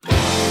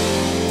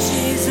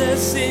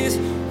Jesus is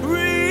real.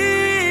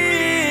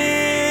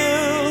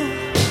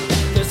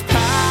 There's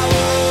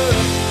power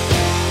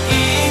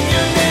in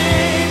your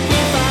name. We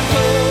find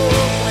hope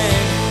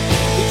when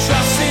we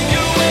trust in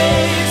your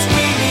ways.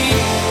 We need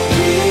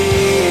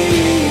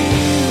real.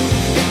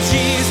 And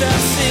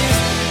Jesus is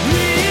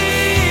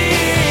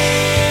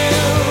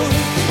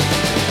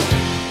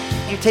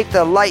real. You take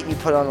the light and you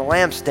put it on the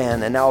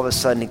lampstand, and now all of a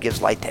sudden it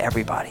gives light to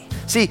everybody.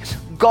 See,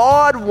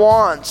 God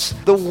wants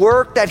the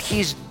work that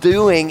he's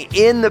doing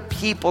in the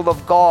people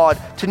of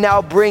God to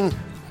now bring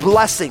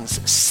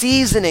blessings,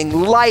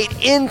 seasoning,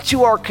 light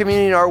into our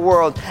community and our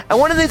world. And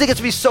one of the things that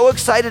gets me so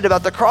excited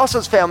about the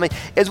Crossroads family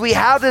is we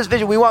have this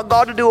vision. We want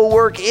God to do a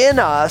work in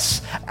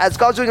us. As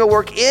God's doing a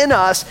work in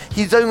us,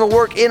 he's doing a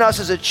work in us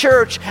as a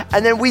church,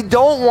 and then we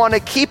don't want to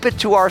keep it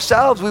to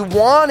ourselves. We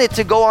want it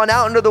to go on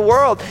out into the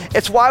world.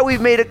 It's why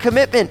we've made a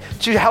commitment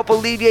to help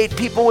alleviate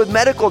people with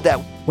medical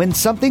debt. When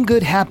something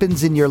good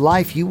happens in your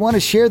life, you want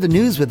to share the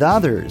news with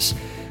others.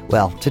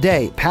 Well,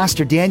 today,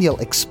 Pastor Daniel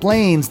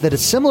explains that a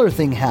similar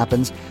thing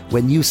happens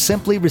when you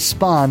simply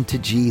respond to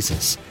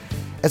Jesus.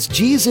 As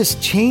Jesus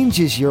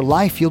changes your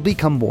life, you'll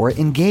become more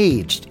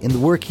engaged in the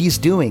work he's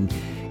doing,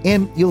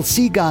 and you'll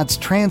see God's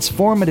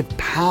transformative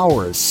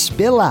powers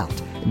spill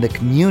out in the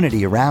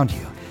community around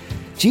you.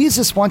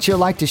 Jesus wants your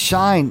light to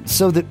shine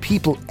so that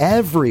people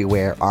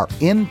everywhere are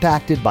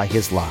impacted by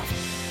his love.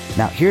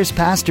 Now, here's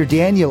Pastor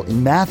Daniel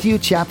in Matthew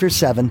chapter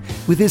 7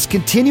 with his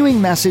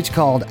continuing message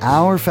called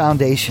Our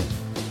Foundation.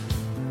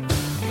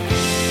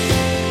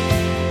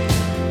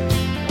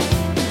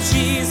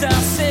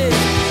 Jesus is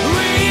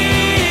real.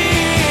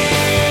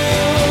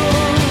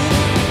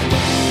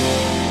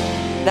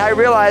 Now I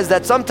realize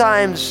that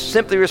sometimes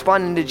simply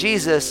responding to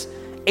Jesus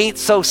ain't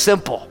so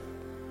simple.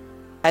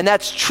 And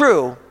that's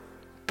true,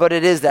 but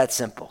it is that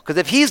simple. Because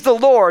if he's the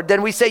Lord,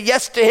 then we say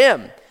yes to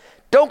him.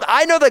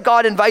 I know that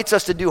God invites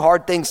us to do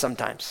hard things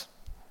sometimes.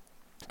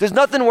 There's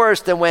nothing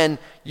worse than when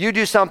you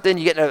do something,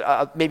 you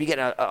get maybe get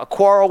in a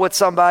quarrel with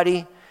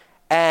somebody,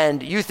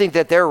 and you think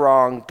that they're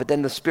wrong, but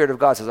then the Spirit of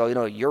God says,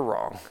 oh, you're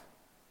wrong.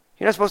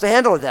 You're not supposed to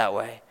handle it that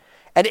way.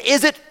 And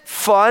is it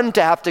fun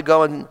to have to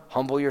go and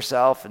humble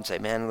yourself and say,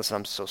 man, listen,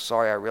 I'm so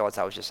sorry. I realized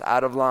I was just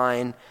out of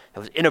line. It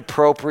was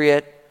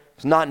inappropriate. It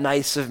was not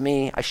nice of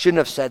me. I shouldn't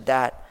have said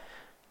that.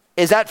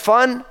 Is that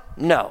fun?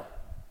 No.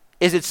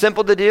 Is it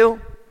simple to do?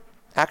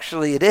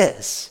 Actually, it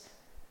is,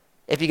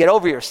 if you get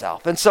over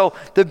yourself. And so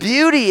the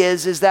beauty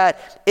is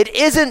that it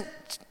isn't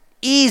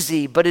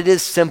easy, but it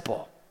is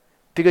simple.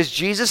 Because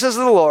Jesus is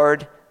the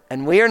Lord,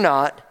 and we are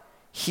not.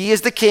 He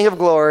is the King of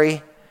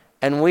glory,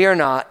 and we are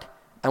not.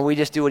 And we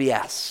just do what he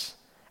asks.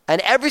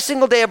 And every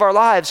single day of our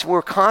lives,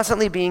 we're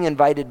constantly being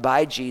invited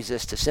by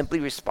Jesus to simply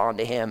respond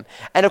to him.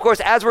 And of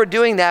course, as we're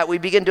doing that, we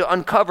begin to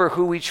uncover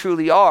who we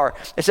truly are.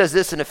 It says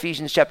this in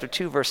Ephesians chapter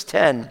 2, verse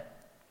 10.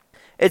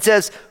 It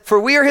says, for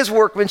we are his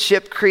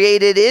workmanship,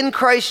 created in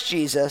Christ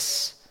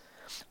Jesus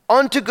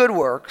unto good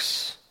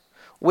works,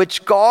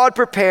 which God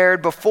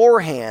prepared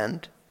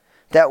beforehand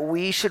that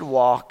we should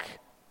walk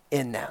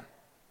in them.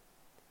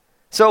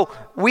 So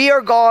we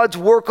are God's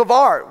work of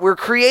art. We're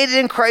created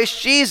in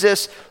Christ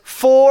Jesus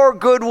for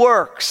good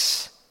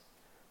works,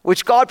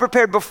 which God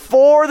prepared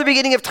before the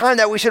beginning of time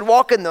that we should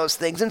walk in those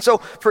things. And so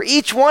for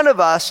each one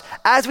of us,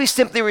 as we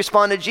simply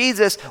respond to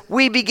Jesus,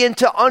 we begin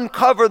to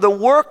uncover the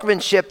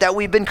workmanship that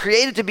we've been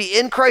created to be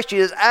in Christ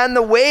Jesus and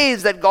the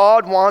ways that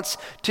God wants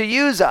to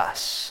use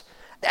us.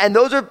 And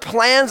those are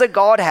plans that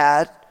God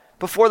had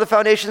before the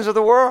foundations of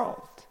the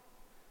world.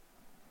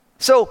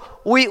 So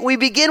we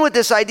begin with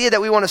this idea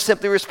that we want to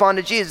simply respond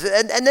to Jesus.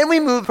 And then we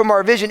move from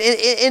our vision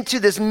into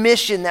this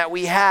mission that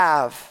we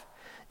have.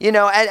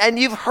 And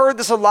you've heard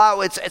this a lot.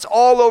 It's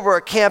all over our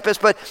campus,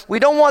 but we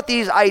don't want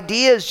these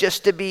ideas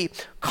just to be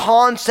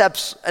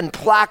concepts and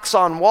plaques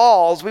on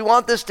walls. We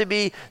want this to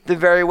be the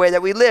very way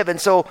that we live. And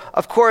so,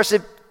 of course,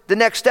 the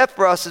next step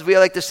for us is we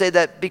like to say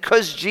that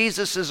because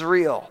Jesus is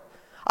real.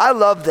 I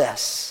love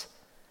this.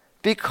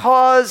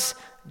 Because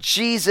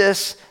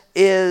Jesus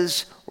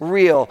is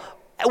real.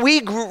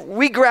 We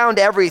ground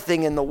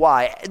everything in the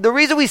why. The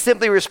reason we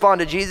simply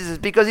respond to Jesus is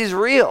because he's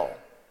real.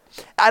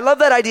 I love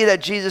that idea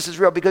that Jesus is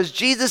real because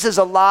Jesus is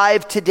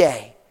alive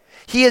today.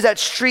 He is at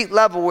street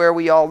level where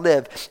we all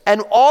live.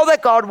 And all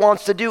that God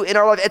wants to do in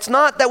our life, it's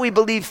not that we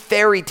believe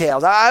fairy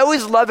tales. I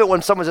always love it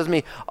when someone says to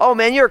me, oh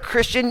man, you're a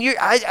Christian.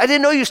 I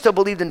didn't know you still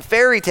believed in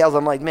fairy tales.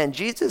 I'm like, man,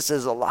 Jesus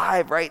is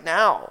alive right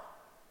now.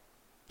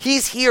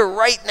 He's here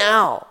right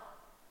now.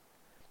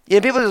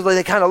 People just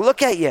they kind of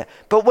look at you.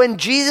 But when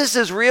Jesus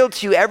is real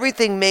to you,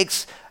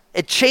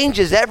 it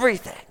changes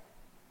everything.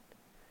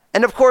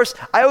 And of course,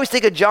 I always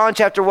think of John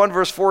chapter 1,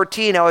 verse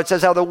 14, how it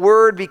says how the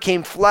Word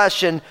became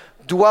flesh and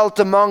dwelt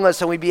among us,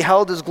 and we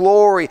beheld his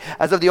glory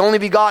as of the only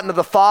begotten of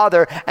the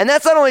Father. And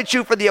that's not only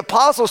true for the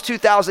apostles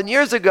 2,000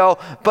 years ago,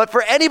 but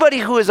for anybody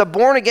who is a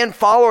born-again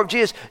follower of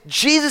Jesus.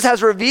 Jesus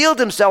has revealed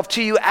himself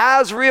to you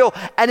as real,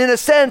 and in a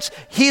sense,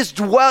 he's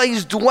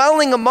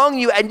dwelling among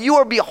you, and you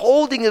are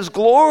beholding his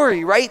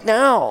glory right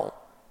now.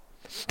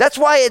 That's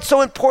why it's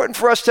so important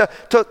for us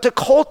to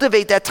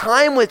cultivate that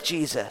time with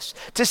Jesus,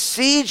 to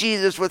see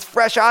Jesus with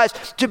fresh eyes,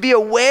 to be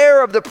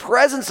aware of the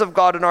presence of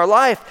God in our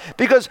life.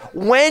 Because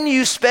when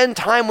you spend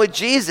time with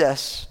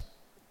Jesus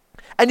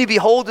and you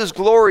behold his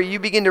glory, you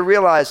begin to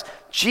realize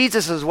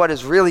Jesus is what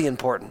is really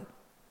important.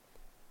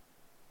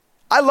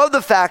 I love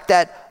the fact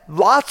that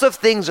lots of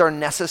things are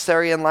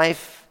necessary in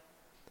life,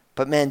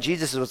 but man,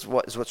 Jesus is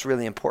what's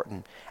really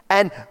important.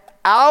 And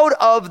out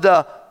of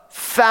the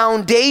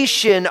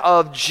foundation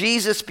of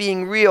Jesus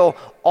being real,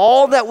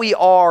 all that we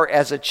are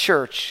as a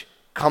church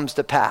comes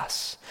to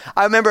pass.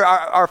 I remember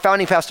our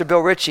founding pastor,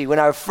 Bill Ritchie, when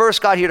I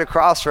first got here to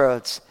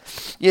Crossroads,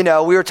 we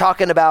were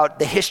talking about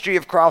the history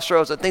of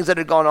Crossroads and things that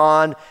had gone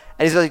on.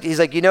 And he's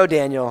like,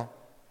 Daniel,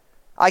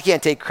 I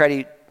can't take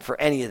credit for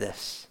any of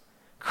this.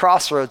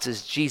 Crossroads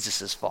is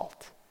Jesus'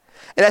 fault.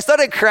 And I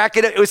started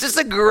cracking it. It was just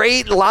a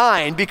great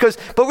line but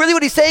really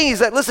what he's saying is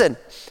that, listen,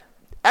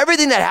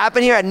 everything that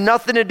happened here had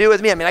nothing to do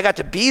with me. I mean, I got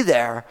to be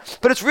there,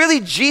 but it's really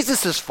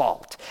Jesus'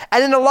 fault.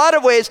 And in a lot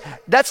of ways,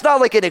 that's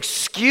not like an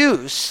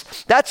excuse.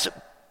 That's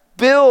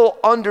Bill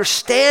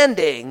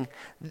understanding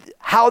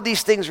how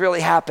these things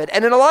really happen.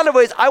 And in a lot of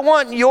ways, I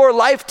want your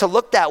life to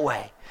look that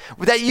way.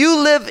 That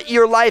you live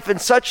your life in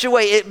such a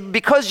way,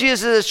 because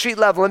Jesus is at street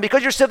level and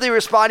because you're simply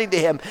responding to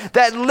him,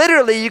 that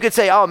literally you could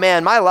say, oh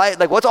man, my life,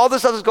 like what's all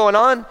this stuff that's going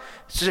on?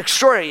 It's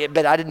extraordinary,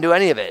 but I didn't do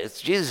any of it.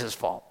 It's Jesus'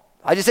 fault.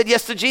 I just said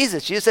yes to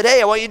Jesus. Jesus said,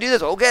 hey, I want you to do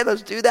this. Okay,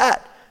 let's do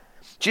that.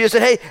 Jesus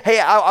said, hey,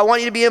 I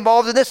want you to be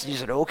involved in this. And you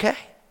said, okay.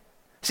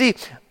 See,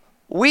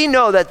 we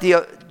know that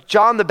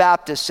John the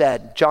Baptist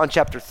said, John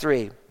chapter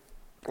 3,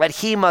 that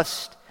he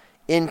must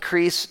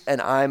increase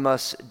and I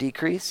must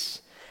decrease.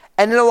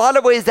 And in a lot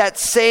of ways, that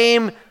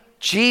same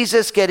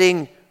Jesus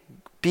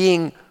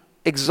being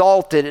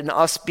exalted and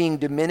us being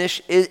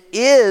diminished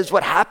is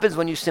what happens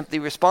when you simply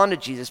respond to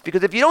Jesus.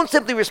 Because if you don't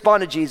simply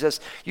respond to Jesus,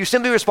 you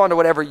simply respond to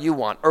whatever you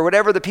want or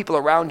whatever the people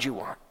around you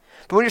want.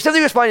 But when you're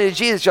simply responding to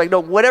Jesus, you're like, no,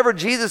 whatever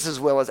Jesus'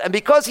 will is. And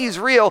because he's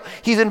real,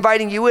 he's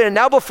inviting you in. And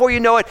now before you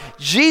know it,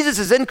 Jesus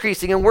is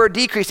increasing and we're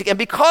decreasing. And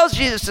because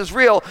Jesus is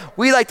real,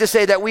 we like to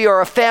say that we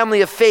are a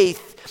family of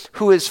faith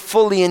who is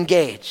fully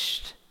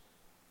engaged.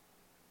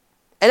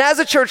 And as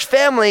a church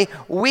family,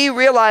 we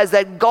realize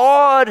that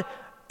God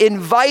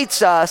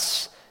invites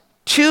us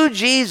to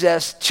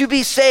Jesus to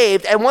be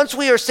saved. And once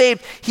we are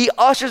saved, he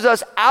ushers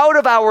us out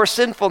of our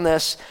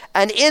sinfulness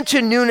and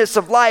into newness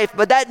of life.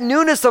 But that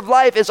newness of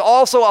life is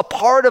also a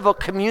part of a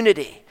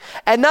community.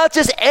 And not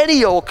just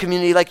any old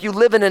community like you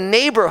live in a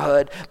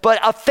neighborhood, but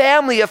a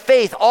family of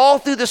faith. All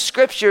through the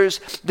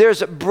scriptures,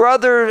 there's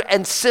brother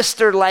and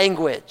sister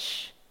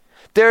language.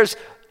 There's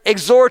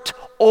exhort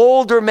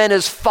older men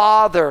as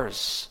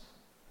fathers,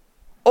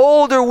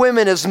 older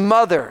women as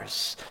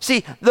mothers.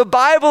 See, the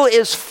Bible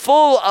is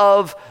full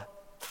of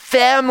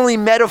family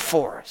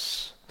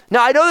metaphors.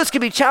 Now, I know this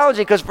can be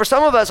challenging because for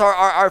some of us,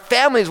 our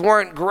families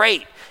weren't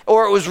great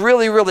or it was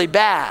really, really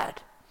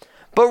bad.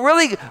 But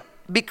really,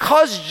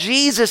 because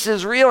Jesus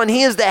is real and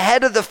he is the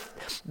head of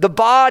the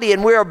body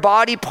and we are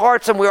body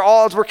parts and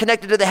we're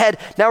connected to the head,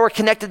 now we're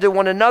connected to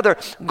one another.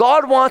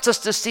 God wants us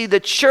to see the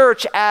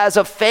church as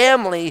a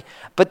family,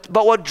 but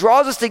what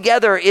draws us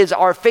together is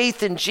our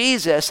faith in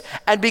Jesus.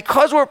 And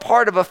because we're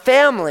part of a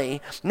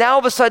family, now all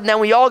of a sudden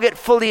we all get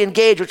fully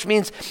engaged, which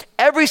means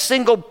every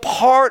single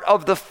part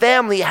of the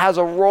family has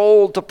a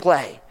role to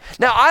play.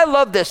 Now I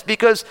love this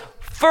because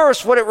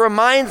first, what it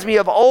reminds me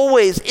of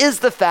always is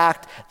the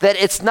fact that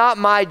it's not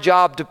my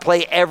job to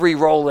play every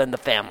role in the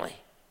family.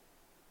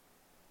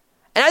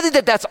 And I think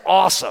that that's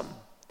awesome.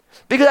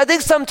 Because I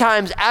think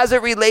sometimes as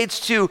it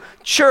relates to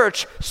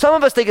church, some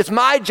of us think it's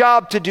my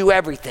job to do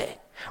everything.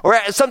 Or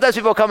sometimes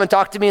people come and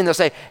talk to me and they'll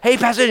say, hey,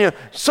 Pastor,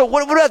 so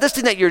what about this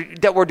thing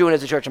that we're doing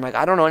as a church? I'm like,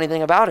 I don't know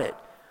anything about it.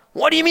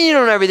 What do you mean you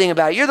don't know everything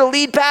about it? You're the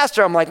lead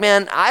pastor. I'm like,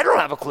 man, I don't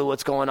have a clue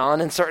what's going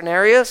on in certain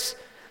areas.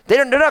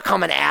 They're not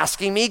coming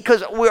asking me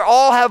because we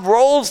all have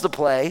roles to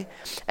play.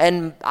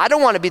 And I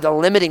don't want to be the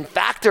limiting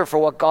factor for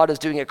what God is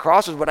doing at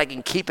Crossroads, what I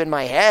can keep in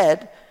my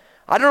head.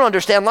 I don't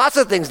understand lots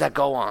of things that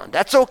go on.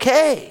 That's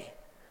okay.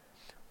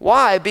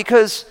 Why?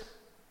 Because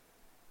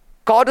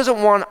God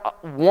doesn't want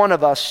one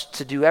of us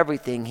to do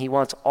everything. He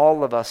wants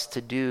all of us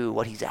to do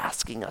what he's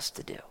asking us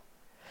to do.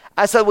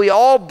 I said we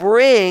all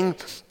bring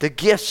the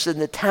gifts and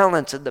the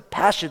talents and the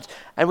passions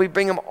and we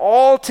bring them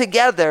all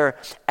together,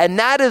 and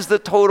that is the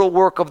total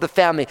work of the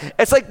family.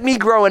 It's like me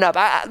growing up.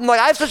 I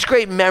have such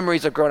great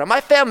memories of growing up.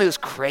 My family was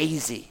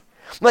crazy.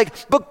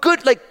 But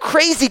good,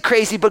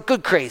 crazy, but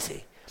good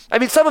crazy. I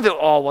mean, some of it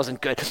all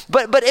wasn't good,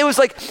 but it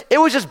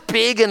was just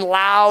big and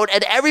loud,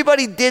 and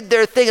everybody did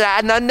their thing,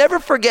 and I'll never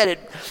forget it.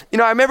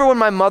 I remember when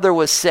my mother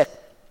was sick.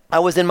 I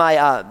was in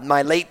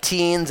my late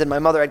teens, and my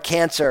mother had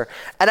cancer,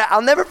 and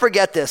I'll never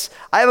forget this.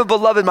 I have a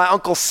beloved, my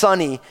Uncle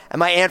Sonny, and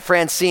my Aunt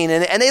Francine,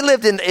 and they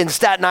lived in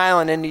Staten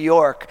Island in New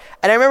York,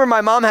 and I remember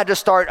my mom had to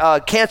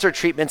start cancer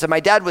treatments, and my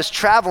dad was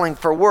traveling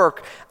for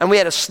work, and we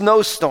had a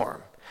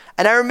snowstorm,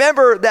 and I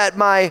remember that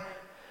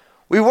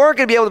we weren't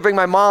going to be able to bring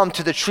my mom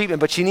to the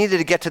treatment, but she needed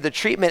to get to the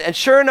treatment. And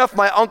sure enough,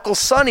 my Uncle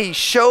Sonny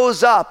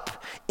shows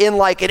up in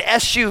like an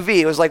SUV.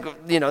 It was like,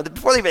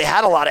 before they even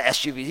had a lot of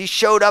SUVs, he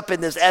showed up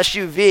in this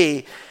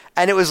SUV,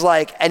 and it was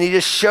like, and he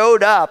just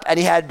showed up and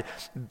he had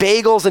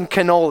bagels and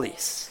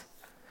cannolis.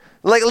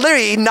 Like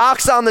literally, he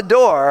knocks on the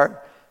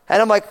door and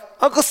I'm like,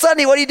 Uncle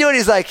Sonny, what are you doing?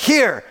 He's like,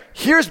 here's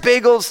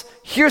bagels,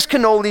 here's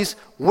cannolis,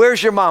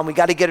 where's your mom? We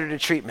got to get her to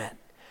treatment.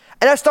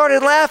 And I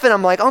started laughing.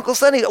 I'm like, Uncle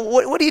Sonny,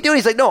 what are you doing?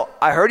 He's like, no,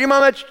 I heard your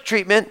mom had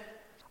treatment.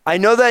 I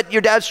know that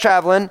your dad's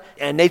traveling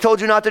and they told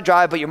you not to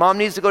drive, but your mom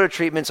needs to go to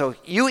treatment. So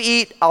you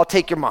eat, I'll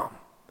take your mom.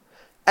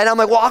 And I'm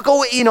like, well, I'll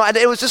go, and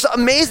it was just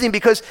amazing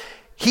because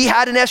he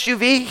had an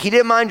SUV. He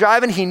didn't mind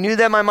driving. He knew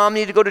that my mom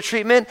needed to go to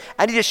treatment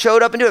and he just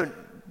showed up and did it.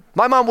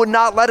 My mom would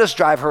not let us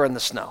drive her in the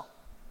snow,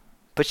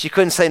 but she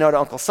couldn't say no to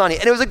Uncle Sonny.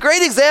 And it was a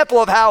great example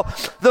of how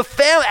the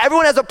family,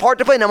 everyone has a part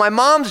to play. Now, my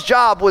mom's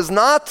job was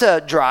not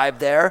to drive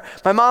there.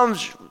 My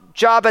mom's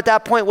job at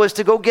that point was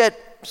to go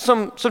get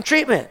some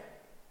treatment.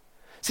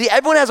 See,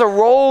 everyone has a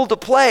role to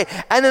play.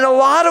 And in a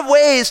lot of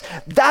ways,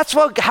 that's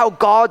how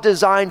God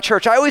designed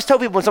church. I always tell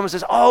people when someone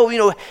says,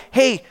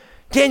 hey,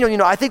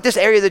 Daniel, I think this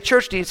area of the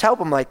church needs help.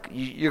 I'm like,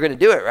 you're going to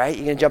do it, right?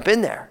 You're going to jump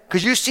in there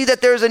because you see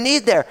that there's a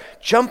need there.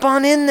 Jump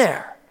on in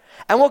there.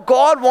 And what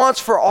God wants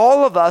for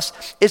all of us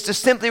is to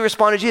simply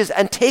respond to Jesus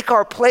and take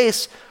our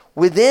place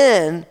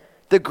within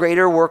the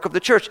greater work of the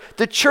church.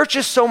 The church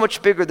is so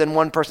much bigger than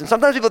one person.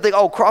 Sometimes people think,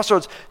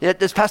 Crossroads,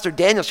 this Pastor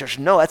Daniel's church.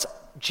 No, that's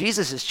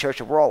Jesus'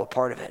 church and we're all a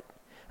part of it.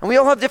 And we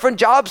all have different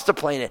jobs to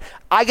play in it.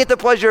 I get the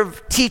pleasure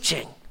of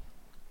teaching.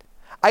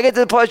 I get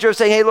the pleasure of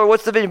saying, hey, Lord,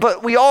 what's the vision?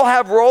 But we all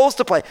have roles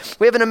to play.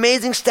 We have an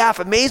amazing staff,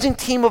 amazing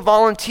team of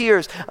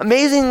volunteers,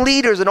 amazing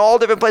leaders in all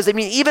different places. I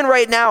mean, even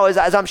right now,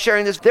 as I'm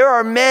sharing this, there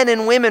are men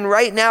and women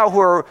right now who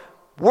are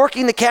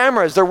working the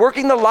cameras, they're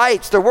working the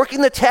lights, they're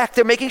working the tech,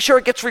 they're making sure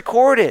it gets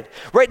recorded.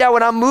 Right now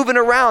when I'm moving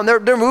around, they're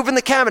moving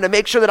the camera to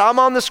make sure that I'm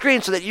on the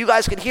screen so that you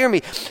guys can hear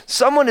me.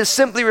 Someone is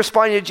simply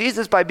responding to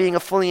Jesus by being a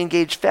fully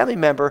engaged family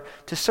member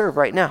to serve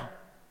right now.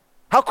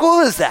 How cool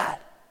is that?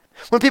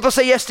 When people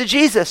say yes to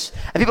Jesus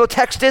and people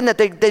text in that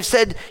they've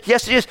said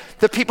yes to Jesus,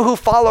 the people who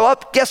follow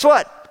up, guess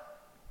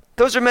what?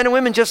 Those are men and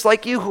women just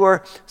like you who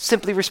are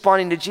simply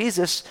responding to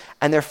Jesus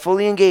and they're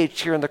fully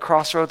engaged here in the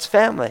Crossroads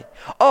family.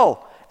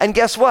 Oh, and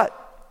guess what?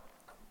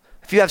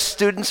 If you have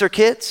students or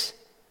kids,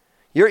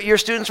 your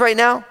students right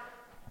now,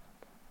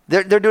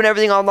 they're doing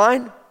everything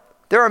online.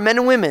 There are men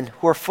and women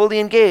who are fully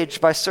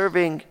engaged by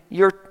serving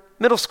your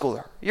middle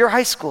schooler, your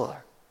high schooler.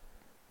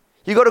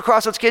 You go to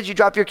Crossroads Kids, you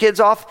drop your kids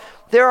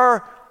off. There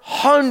are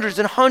hundreds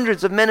and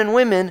hundreds of men and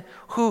women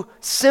who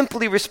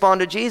simply respond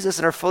to Jesus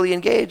and are fully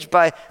engaged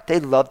by they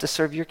love to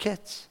serve your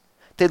kids.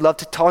 They love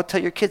to tell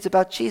your kids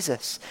about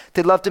Jesus.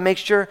 They love to make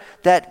sure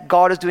that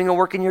God is doing a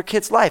work in your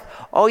kid's life.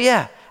 Oh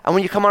yeah. And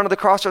when you come onto the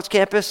Crossroads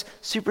campus,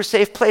 super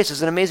safe place.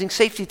 There's an amazing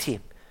safety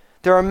team.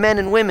 There are men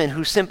and women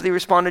who simply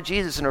respond to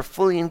Jesus and are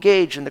fully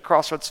engaged in the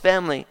Crossroads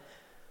family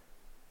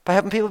by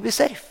helping people be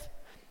safe.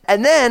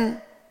 And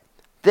then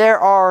there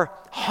are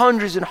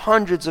hundreds and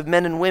hundreds of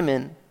men and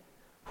women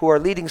who are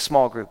leading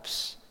small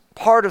groups,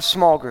 part of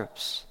small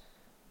groups,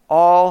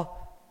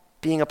 all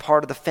being a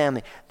part of the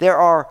family. There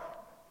are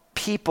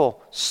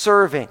people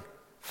serving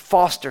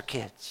foster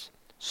kids,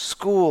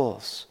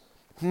 schools,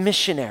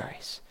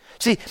 missionaries.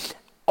 See,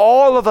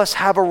 all of us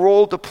have a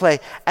role to play.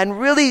 And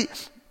really,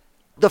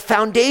 the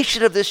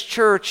foundation of this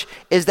church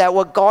is that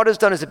what God has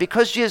done is that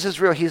because Jesus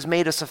is real, he's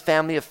made us a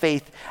family of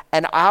faith,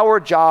 and our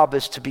job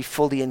is to be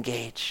fully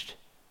engaged.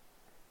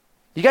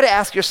 You got to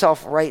ask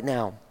yourself right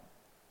now,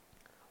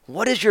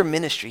 what is your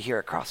ministry here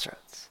at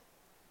Crossroads?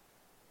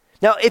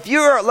 Now, if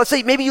let's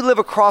say maybe you live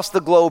across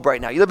the globe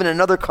right now. You live in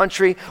another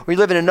country or you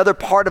live in another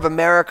part of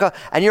America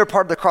and you're a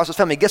part of the Crossroads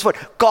family. Guess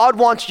what? God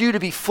wants you to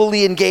be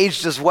fully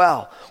engaged as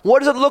well. What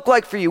does it look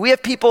like for you? We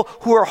have people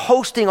who are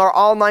hosting our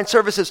online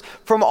services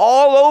from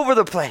all over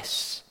the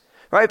place,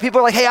 right? People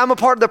are like, hey, I'm a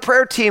part of the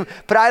prayer team,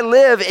 but I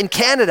live in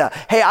Canada.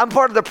 Hey, I'm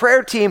part of the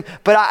prayer team,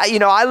 but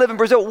I live in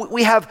Brazil.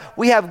 We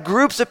have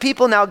groups of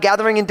people now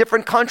gathering in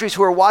different countries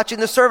who are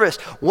watching the service.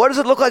 What does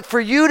it look like for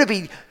you to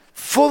be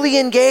fully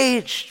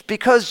engaged?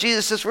 Because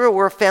Jesus is real,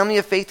 we're a family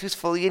of faith who's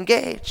fully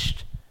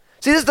engaged.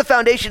 See, this is the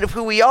foundation of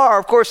who we are.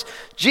 Of course,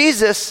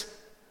 Jesus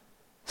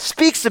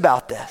speaks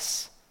about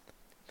this.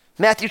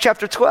 Matthew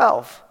chapter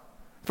 12,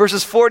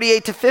 verses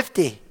 48 to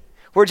 50,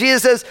 where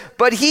Jesus says,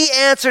 but he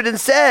answered and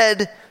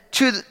said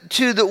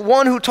to the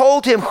one who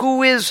told him,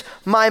 who is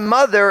my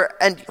mother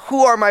and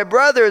who are my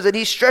brothers? And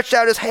he stretched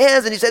out his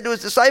hands and he said to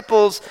his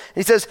disciples, and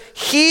he says,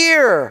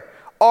 here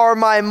are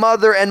my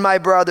mother and my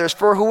brothers.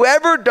 For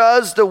whoever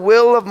does the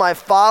will of my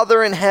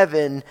Father in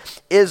heaven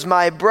is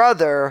my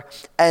brother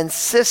and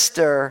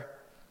sister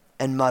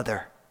and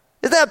mother.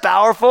 Isn't that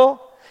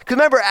powerful? Because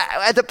remember,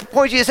 at the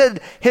point Jesus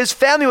said his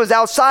family was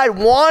outside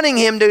wanting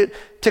him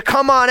to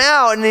come on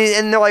out. And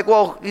they're like,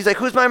 well, he's like,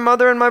 who's my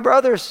mother and my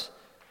brothers?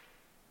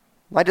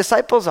 My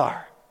disciples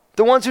are.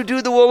 The ones who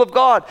do the will of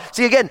God.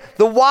 See, again,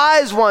 the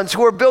wise ones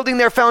who are building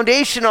their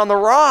foundation on the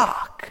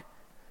rock.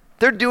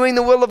 They're doing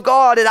the will of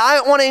God. And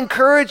I want to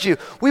encourage you.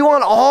 We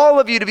want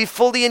all of you to be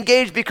fully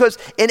engaged because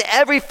in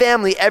every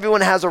family, everyone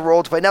has a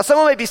role to play. Now,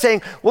 someone might be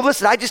saying, well,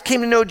 listen, I just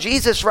came to know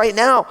Jesus right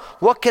now.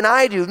 What can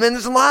I do? Man,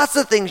 there's lots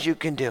of things you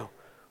can do.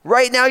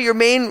 Right now, your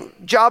main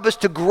job is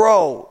to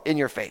grow in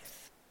your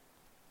faith.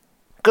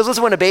 Because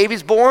listen, when a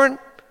baby's born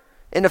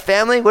in a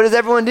family, what does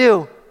everyone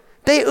do?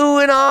 They ooh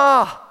and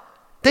ah.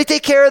 They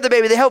take care of the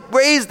baby. They help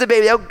raise the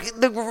baby. They help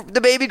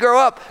the baby grow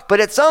up. But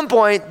at some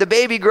point, the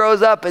baby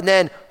grows up and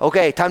then,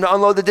 okay, time to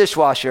unload the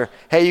dishwasher.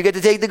 Hey, you get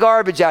to take the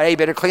garbage out. Hey, you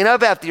better clean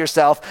up after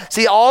yourself.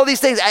 See, all these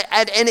things.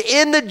 And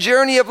in the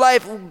journey of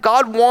life,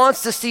 God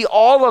wants to see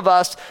all of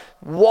us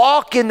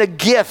walk in the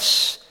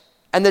gifts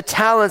and the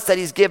talents that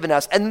he's given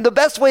us. And the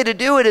best way to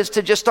do it is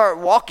to just start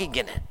walking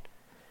in it.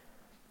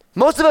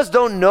 Most of us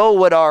don't know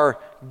what our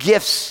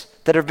gifts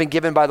that have been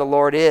given by the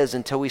Lord is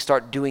until we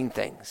start doing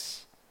things.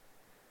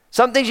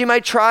 Some things you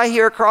might try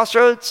here at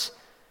Crossroads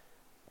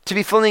to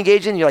be fully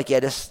engaged in. You're like,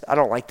 yeah, I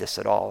don't like this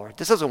at all. Or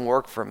this doesn't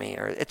work for me.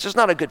 Or it's just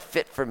not a good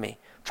fit for me.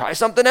 Try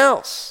something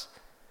else.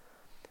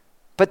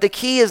 But the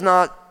key is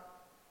not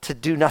to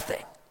do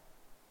nothing.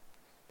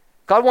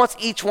 God wants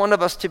each one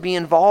of us to be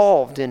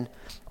involved in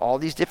all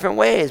these different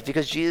ways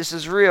because Jesus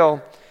is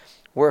real.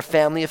 We're a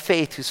family of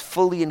faith who's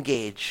fully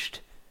engaged.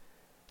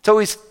 It's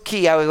always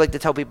key. I would like to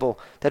tell people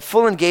that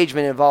full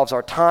engagement involves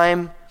our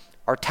time,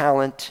 our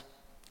talent,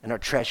 and our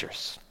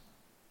treasures.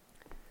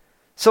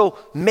 So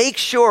make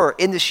sure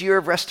in this year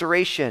of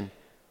restoration,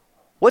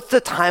 what's the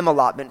time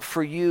allotment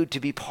for you to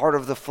be part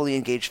of the fully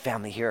engaged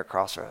family here at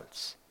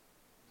Crossroads?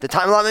 The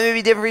time allotment may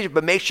be different for you,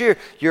 but make sure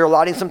you're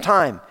allotting some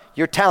time,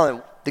 your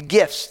talent, the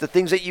gifts, the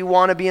things that you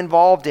want to be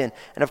involved in,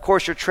 and of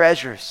course your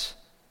treasures.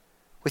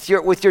 With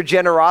your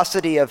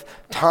generosity of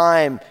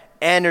time,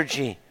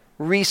 energy,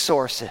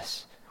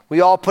 resources.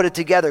 We all put it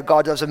together.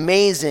 God does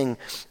amazing,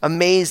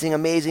 amazing,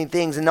 amazing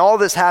things. And all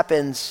this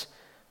happens,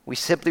 we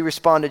simply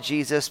respond to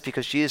Jesus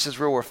because Jesus is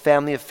real. We're a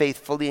family of faith,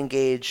 fully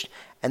engaged.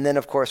 And then,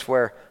 of course,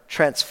 we're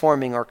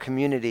transforming our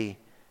community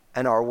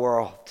and our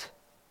world.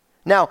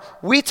 Now,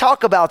 we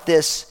talk about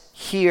this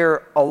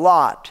here a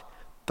lot,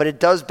 but it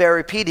does bear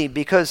repeating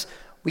because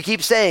we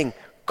keep saying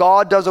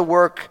God does a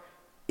work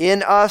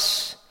in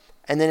us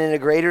and then in a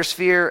greater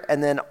sphere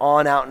and then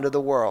on out into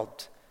the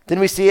world. Then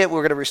we see it,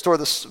 we're going to restore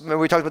this. Remember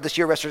we talked about this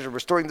year,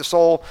 restoring the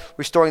soul,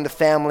 restoring the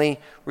family,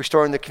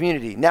 restoring the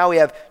community. Now we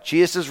have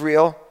Jesus is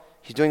real.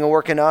 He's doing a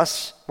work in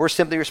us. We're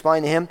simply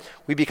responding to him.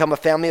 We become a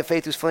family of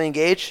faith who's fully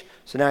engaged.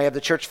 So now you have the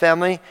church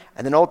family.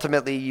 And then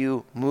ultimately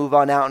you move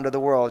on out into the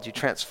world. You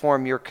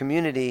transform your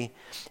community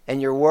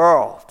and your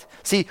world.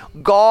 See,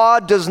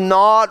 God does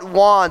not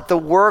want the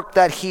work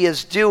that he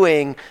is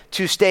doing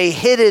to stay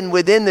hidden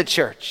within the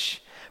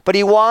church. But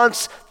he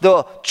wants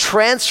the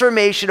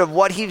transformation of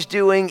what he's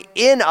doing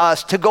in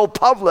us to go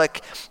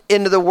public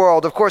into the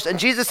world, of course. And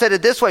Jesus said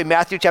it this way,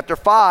 Matthew chapter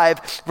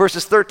 5,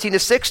 verses 13 to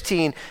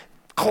 16.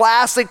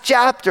 Classic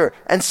chapter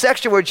and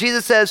section where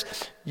Jesus says,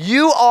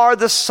 you are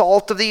the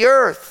salt of the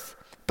earth.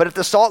 But if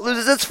the salt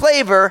loses its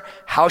flavor,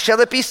 how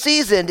shall it be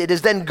seasoned? It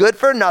is then good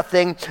for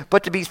nothing,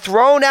 but to be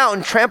thrown out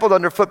and trampled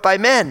underfoot by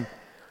men.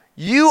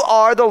 You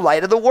are the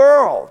light of the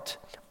world.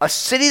 A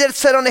city that's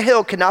set on a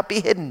hill cannot be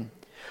hidden.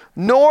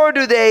 Nor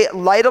do they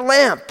light a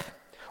lamp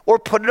or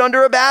put it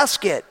under a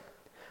basket,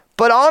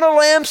 but on a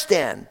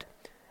lampstand.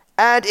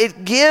 And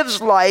it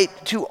gives light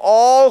to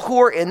all who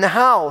are in the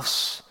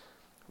house.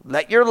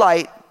 Let your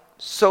light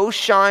so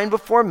shine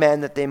before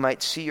men that they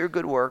might see your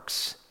good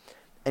works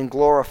and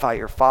glorify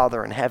your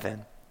Father in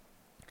heaven.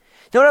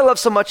 You know what I love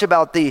so much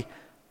about the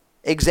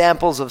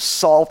examples of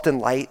salt and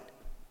light?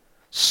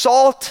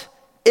 Salt,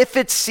 if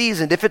it's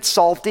seasoned, if it's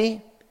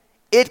salty,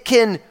 it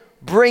can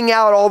bring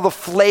out all the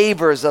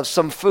flavors of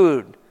some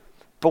food.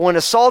 But when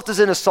a salt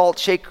is in a salt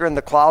shaker in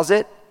the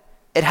closet,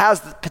 it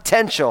has the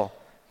potential,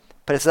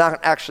 but it's not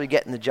actually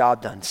getting the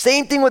job done.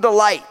 Same thing with the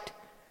light.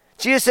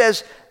 Jesus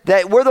says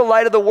that we're the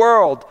light of the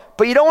world,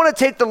 but you don't want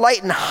to take the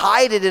light and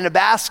hide it in a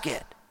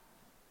basket.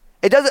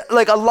 It doesn't,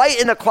 like a light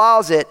in a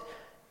closet,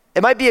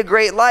 it might be a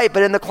great light,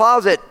 but in the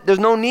closet, there's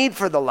no need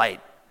for the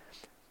light.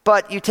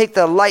 But you take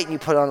the light and you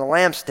put it on a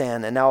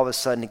lampstand, and now all of a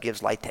sudden it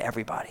gives light to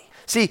everybody.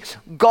 See,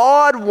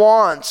 God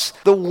wants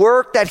the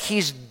work that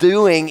he's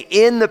doing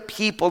in the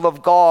people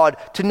of God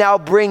to now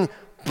bring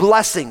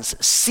blessings,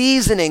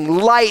 seasoning,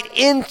 light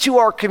into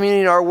our community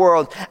and our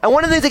world. And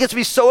one of the things that gets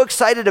me so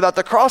excited about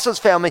the Crossroads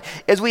family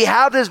is we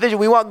have this vision.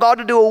 We want God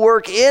to do a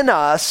work in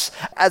us.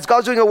 As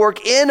God's doing a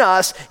work in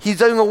us, he's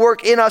doing a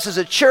work in us as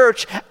a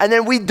church. And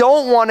then we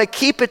don't want to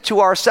keep it to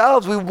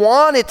ourselves. We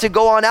want it to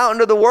go on out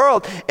into the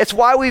world. It's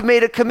why we've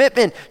made a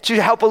commitment to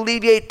help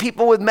alleviate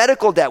people with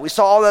medical debt. We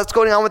saw all that's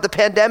going on with the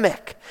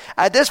pandemic.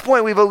 At this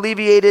point, we've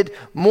alleviated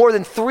more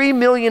than $3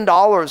 million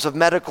of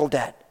medical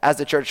debt as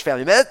a church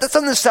family. That's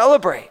something to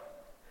celebrate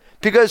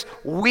because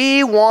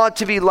we want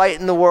to be light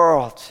in the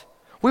world.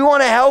 We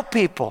want to help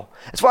people.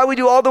 It's why we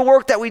do all the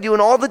work that we do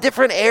in all the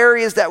different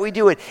areas that we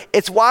do it.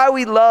 It's why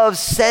we love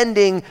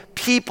sending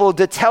people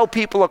to tell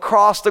people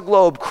across the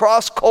globe,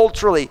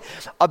 cross-culturally,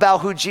 about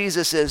who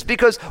Jesus is,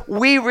 because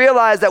we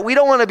realize that we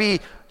don't want to be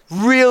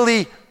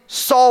really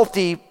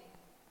salty,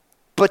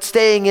 but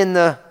staying in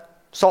the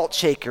salt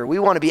shaker. We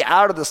want to be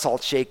out of the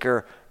salt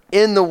shaker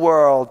in the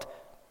world,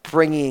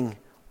 bringing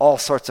all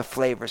sorts of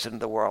flavors into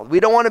the world. We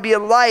don't want to be a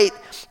light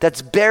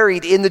that's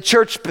buried in the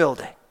church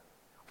building.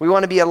 We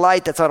want to be a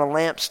light that's on a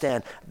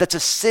lampstand, that's a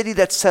city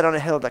that's set on a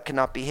hill that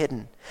cannot be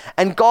hidden.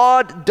 And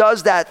God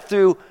does that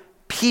through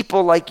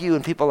people like you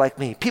and people like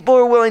me. People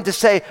who are willing to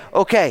say,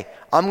 okay,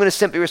 I'm going to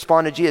simply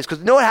respond to Jesus. Because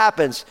you know what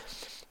happens?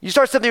 You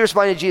start simply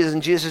responding to Jesus,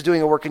 and Jesus is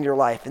doing a work in your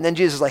life. And then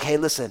Jesus is like, hey,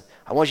 listen,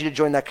 I want you to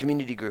join that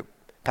community group.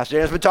 Pastor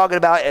Daniel's been talking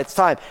about it. It's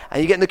time. And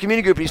you get in the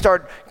community group and you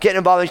start getting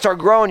involved and you start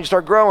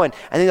growing.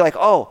 And then you're like,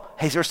 oh,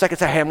 hey, is there a second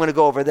time? Hey, I'm going to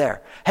go over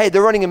there. Hey,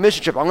 they're running a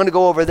mission trip. I'm going to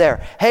go over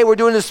there. Hey, we're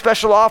doing this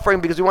special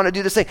offering because we want to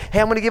do this thing. Hey,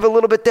 I'm going to give a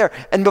little bit there.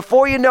 And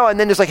before you know it, and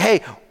then it's like,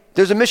 hey,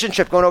 there's a mission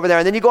trip going over there.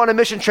 And then you go on a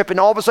mission trip and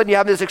all of a sudden you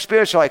have this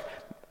experience. You're like,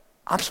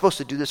 I'm supposed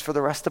to do this for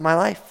the rest of my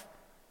life.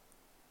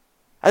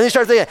 And then you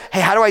start thinking,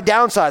 hey, how do I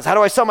downsize? How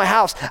do I sell my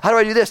house? How do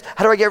I do this?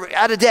 How do I get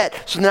out of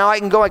debt? So now I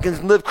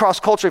can live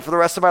cross-culturally for the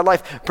rest of my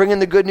life, bring in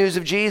the good news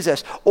of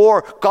Jesus.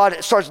 Or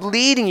God starts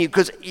leading you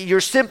because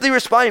you're simply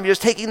responding. You're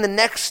just taking the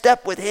next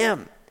step with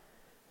him.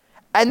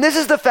 And this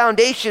is the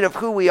foundation of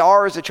who we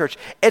are as a church.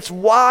 It's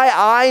why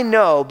I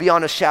know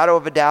beyond a shadow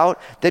of a doubt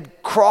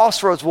that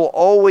Crossroads will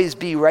always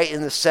be right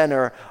in the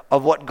center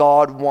of what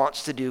God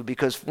wants to do,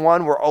 because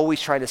one, we're always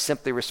trying to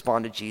simply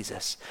respond to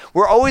Jesus.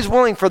 We're always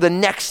willing for the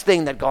next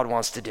thing that God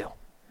wants to do.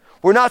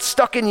 We're not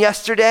stuck in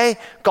yesterday.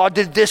 God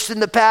did this in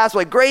the past.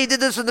 Like, great, he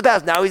did this in the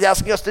past. Now he's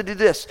asking us to do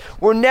this.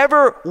 We're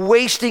never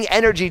wasting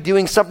energy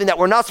doing something that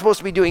we're not supposed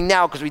to be doing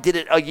now because we did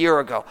it a year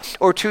ago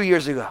or 2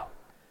 years ago.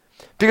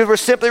 Because we're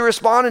simply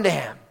responding to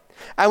him.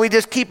 And we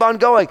just keep on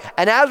going.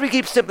 And as we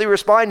keep simply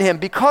responding to him,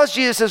 because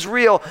Jesus is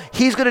real,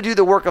 he's going to do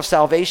the work of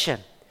salvation.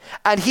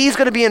 And he's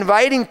going to be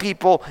inviting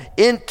people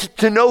in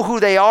to know who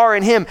they are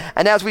in him.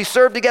 And as we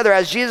serve together,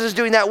 as Jesus is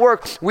doing that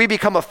work, we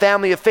become a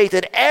family of faith.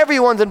 And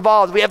everyone's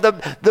involved. We have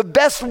the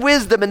best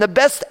wisdom and the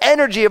best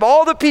energy of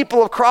all the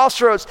people of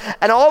Crossroads.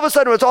 And all of a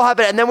sudden, it's all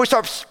happening. And then we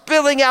start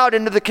spilling out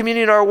into the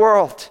community in our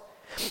world.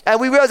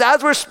 And we realize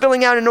as we're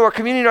spilling out into our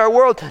community, in our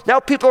world, now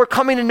people are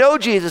coming to know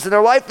Jesus and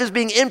their life is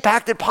being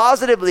impacted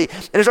positively.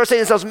 And they start saying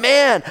to themselves,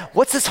 man,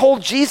 what's this whole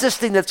Jesus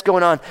thing that's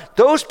going on?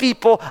 Those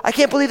people, I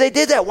can't believe they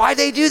did that. Why'd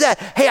they do that?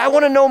 Hey, I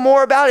want to know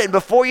more about it. And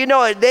before you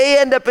know it, they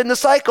end up in the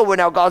cycle where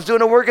now God's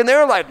doing a work in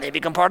their life. They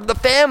become part of the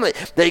family.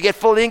 They get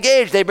fully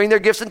engaged. They bring their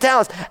gifts and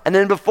talents. And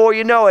then before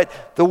you know it,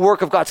 the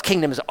work of God's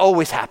kingdom is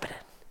always happening.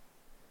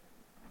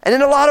 And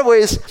in a lot of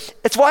ways,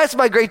 it's why it's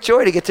my great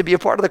joy to get to be a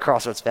part of the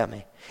Crossroads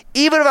family.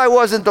 Even if I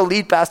wasn't the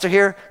lead pastor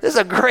here, this is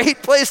a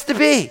great place to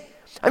be.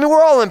 I mean,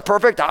 we're all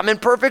imperfect. I'm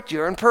imperfect.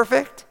 You're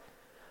imperfect.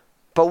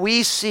 But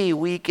we see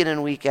week in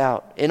and week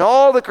out, in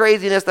all the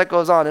craziness that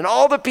goes on, in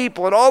all the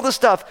people and all the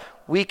stuff,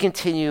 we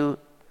continue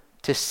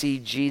to see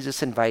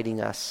Jesus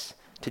inviting us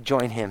to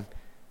join him.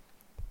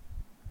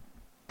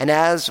 And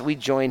as we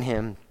join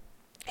him,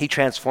 he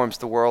transforms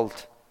the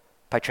world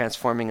by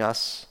transforming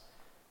us,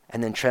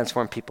 and then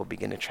transformed people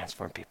begin to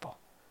transform people.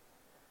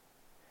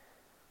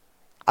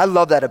 I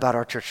love that about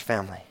our church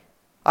family.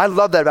 I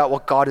love that about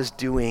what God is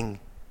doing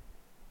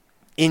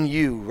in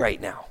you right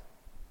now,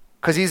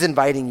 because he's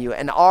inviting you.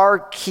 And our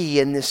key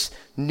in this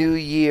new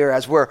year,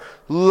 as we're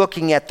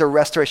looking at the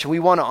restoration, we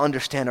want to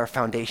understand our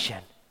foundation.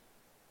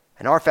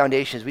 And our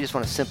foundation is we just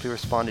want to simply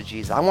respond to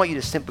Jesus. I want you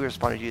to simply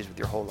respond to Jesus with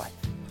your whole life.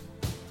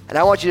 And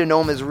I want you to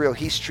know him as real.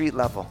 He's street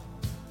level.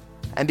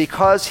 And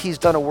because he's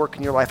done a work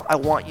in your life, I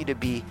want you to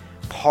be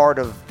part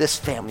of this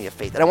family of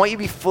faith. And I want you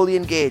to be fully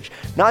engaged,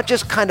 not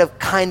just kind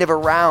of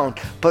around,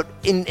 but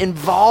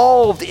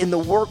involved in the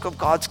work of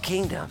God's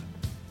kingdom.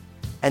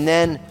 And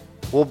then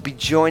we'll be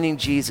joining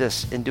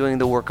Jesus in doing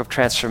the work of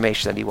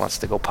transformation that he wants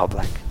to go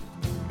public.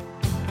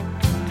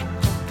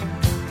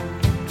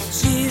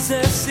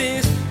 Jesus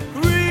is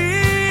real.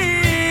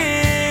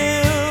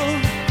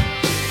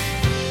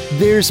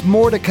 There's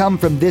more to come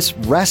from this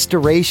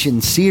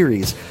restoration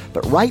series,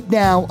 but right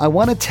now I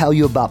want to tell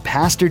you about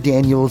Pastor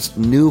Daniel's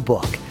new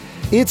book.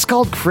 It's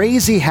called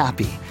Crazy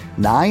Happy: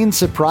 9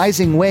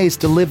 Surprising Ways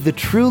to Live the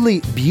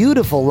Truly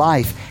Beautiful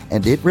Life,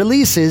 and it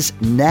releases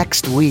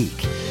next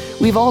week.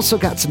 We've also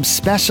got some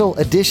special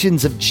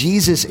editions of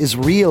Jesus is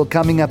Real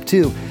coming up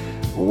too.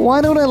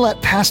 Why don't I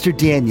let Pastor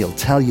Daniel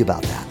tell you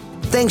about that?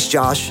 Thanks,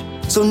 Josh.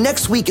 So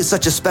next week is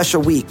such a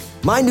special week.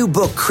 My new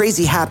book,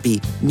 Crazy Happy: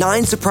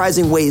 9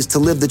 Surprising Ways to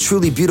Live the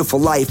Truly Beautiful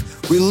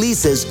Life,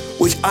 releases,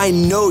 which I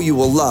know you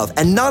will love.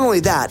 And not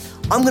only that,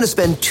 I'm going to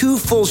spend 2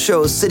 full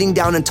shows sitting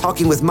down and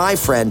talking with my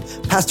friend,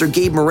 Pastor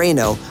Gabe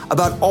Moreno,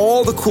 about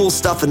all the cool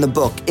stuff in the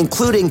book,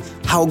 including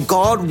how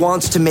God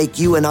wants to make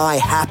you and I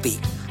happy.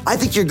 I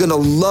think you're going to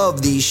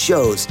love these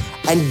shows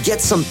and get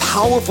some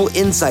powerful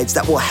insights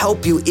that will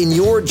help you in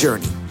your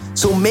journey.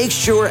 So make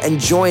sure and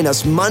join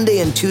us Monday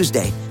and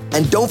Tuesday.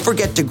 And don't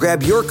forget to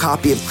grab your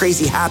copy of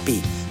Crazy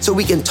Happy so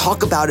we can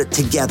talk about it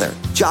together.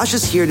 Josh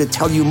is here to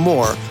tell you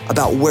more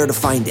about where to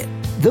find it.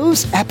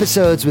 Those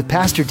episodes with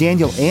Pastor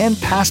Daniel and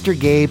Pastor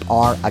Gabe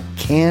are a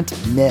can't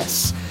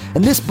miss.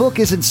 And this book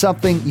isn't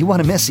something you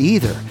want to miss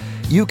either.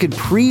 You can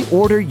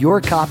pre-order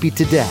your copy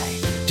today.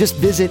 Just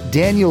visit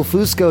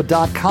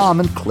danielfusco.com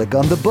and click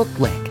on the book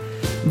link.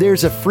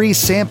 There's a free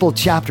sample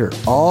chapter,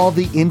 all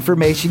the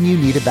information you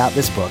need about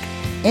this book,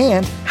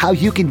 and how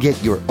you can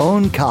get your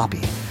own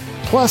copy.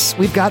 Plus,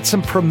 we've got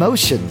some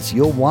promotions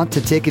you'll want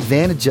to take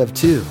advantage of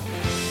too.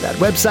 That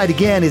website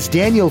again is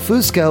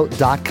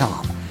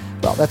danielfusco.com.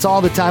 Well, that's all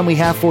the time we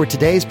have for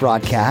today's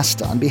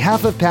broadcast. On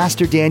behalf of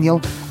Pastor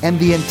Daniel and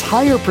the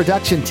entire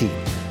production team,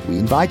 we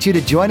invite you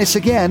to join us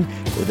again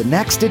for the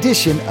next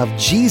edition of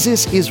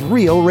Jesus is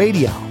Real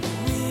Radio.